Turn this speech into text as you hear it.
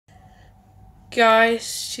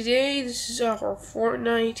Guys, today this is our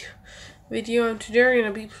Fortnite video, and today we're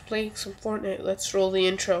going to be playing some Fortnite. Let's roll the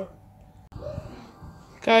intro.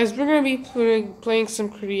 Guys, we're going to be playing some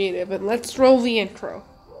creative, and let's roll the intro.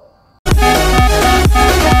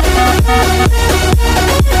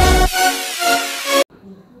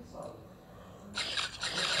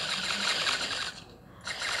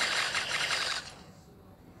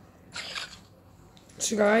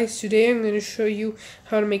 So guys, today I'm going to show you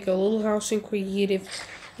how to make a little house in creative.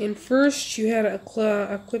 And first, you had to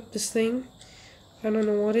equip this thing. I don't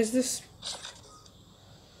know, what is this?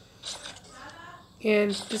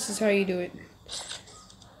 And this is how you do it.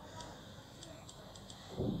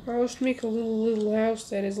 I'll just make a little house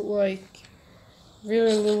that is like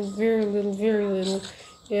very little.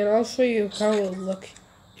 And I'll show you how it will look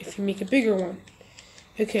if you make a bigger one.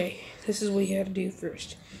 Okay, this is what you have to do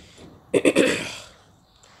first.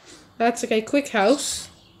 That's like a quick house.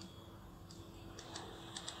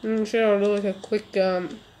 I'm sure I'll do like a quick,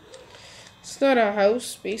 it's not a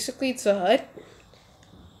house, basically it's a hut.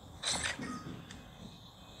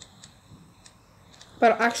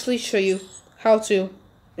 But I'll actually show you how to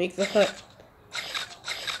make the hut.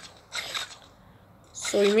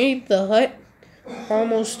 So we made the hut,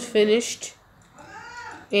 almost finished.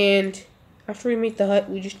 And after we make the hut,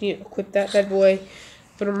 we just need to equip that bad boy.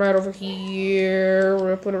 Put him right over here. We're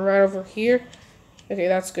gonna put him right over here. Okay,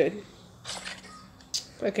 that's good.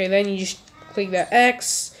 Okay, then you just click that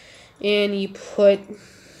X, and you put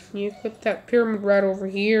that pyramid right over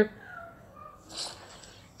here.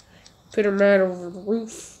 Put him right over the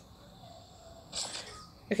roof.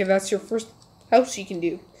 Okay, that's your first house you can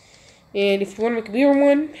do. And if you want to make a bigger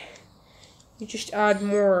one, you just add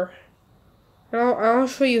more. And I'll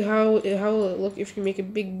show you how it will look if you make a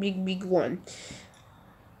big one.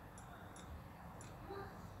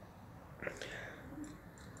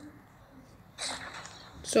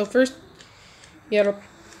 So first, you gotta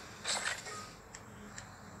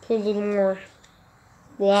put a little more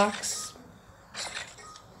blocks.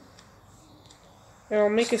 And I'll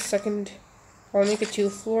make a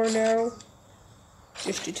 2-floor now.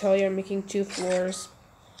 Just to tell you, I'm making 2 floors.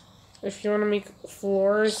 If you want to make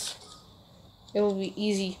floors, it'll be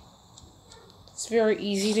easy. It's very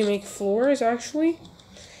easy to make floors, actually.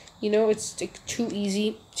 You know, it's like too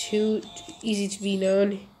easy to be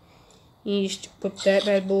known. You just equip that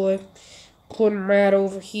bad boy. Put him right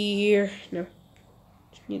over here. No.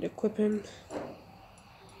 Just need to equip him.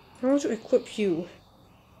 I want to equip you.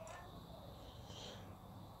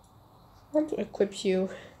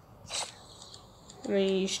 And then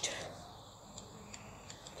you just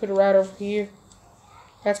put it right over here.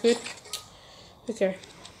 That's good. Okay.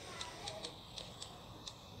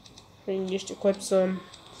 And you just equip some.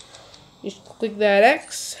 Just click that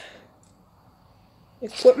X.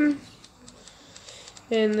 Equip him.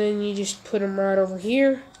 And then you just put them right over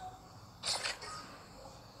here.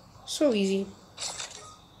 So easy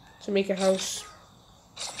to make a house.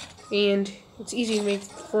 And it's easy to make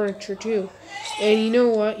furniture too. And you know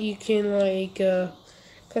what? You can like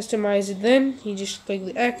customize it then. You just click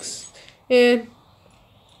the X. And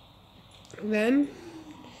then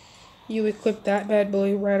you equip that bad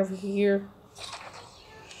boy right over here.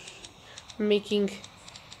 Making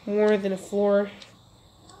more than a floor.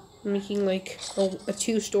 Making like a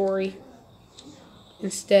 2-story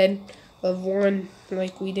instead of 1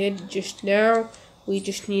 like we did just now. We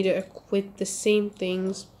just need to equip the same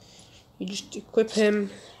things. You just equip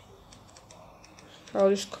him.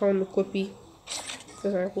 I'll just call him Equippy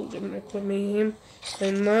because I will him equipping him.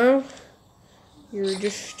 And now you're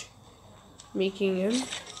just making him.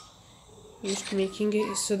 Just making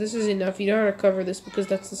it. So this is enough. You don't have to cover this because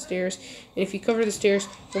that's the stairs. And if you cover the stairs,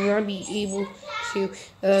 you'll not be able to,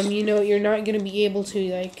 you know, you're not going to be able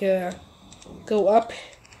to, like, go up.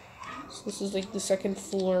 So this is, like, the 2nd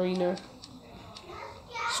floor, you know.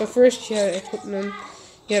 So first, you gotta equip them.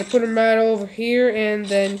 You gotta put them right over here, and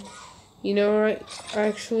then, you know what,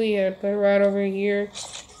 actually, you gotta put it right over here.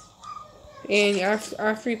 And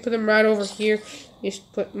after you put them right over here, you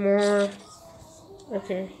just put more.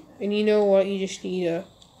 Okay. And you know what, you just need a,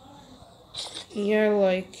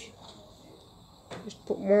 like, just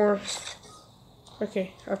put more.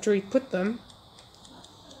 Okay, after we put them,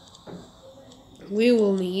 we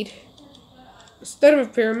will need, instead of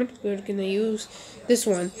a pyramid, we're gonna use this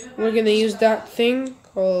one. We're gonna use that thing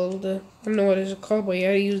called, I don't know what is it called, but you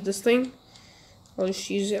gotta use this thing. I'll just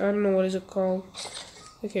use it, I don't know what is it called.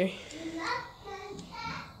 Okay.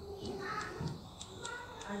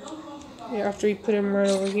 Yeah, after you put him right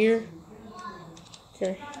over here.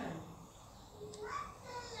 Okay.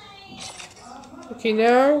 Okay,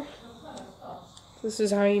 now This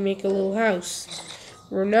is how you make a little house.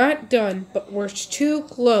 We're not done, but we're too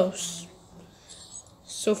close.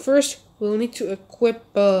 So first, we'll need to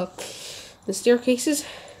equip the staircases.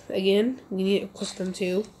 Again, we need to equip them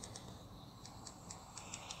too.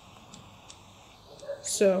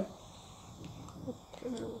 So,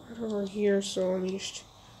 right over here, so let me just...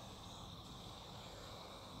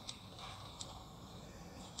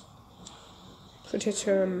 put it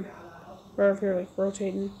right over here, like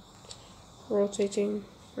rotating.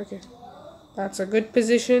 Okay, that's a good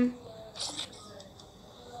position.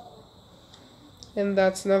 And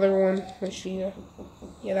that's another one.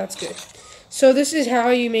 Yeah, that's good. So this is how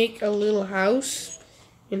you make a little house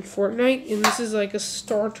in Fortnite, and this is like a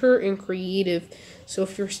starter in creative. So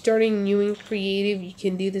if you're starting new in creative, you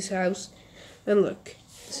can do this house. And look,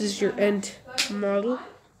 this is your end model.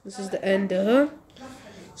 This is the end.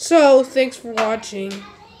 So thanks for watching.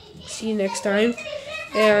 See you next time.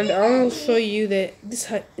 And I will show you that this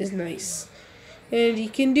hut is nice. And you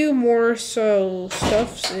can do more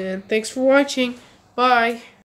stuffs. And thanks for watching. Bye.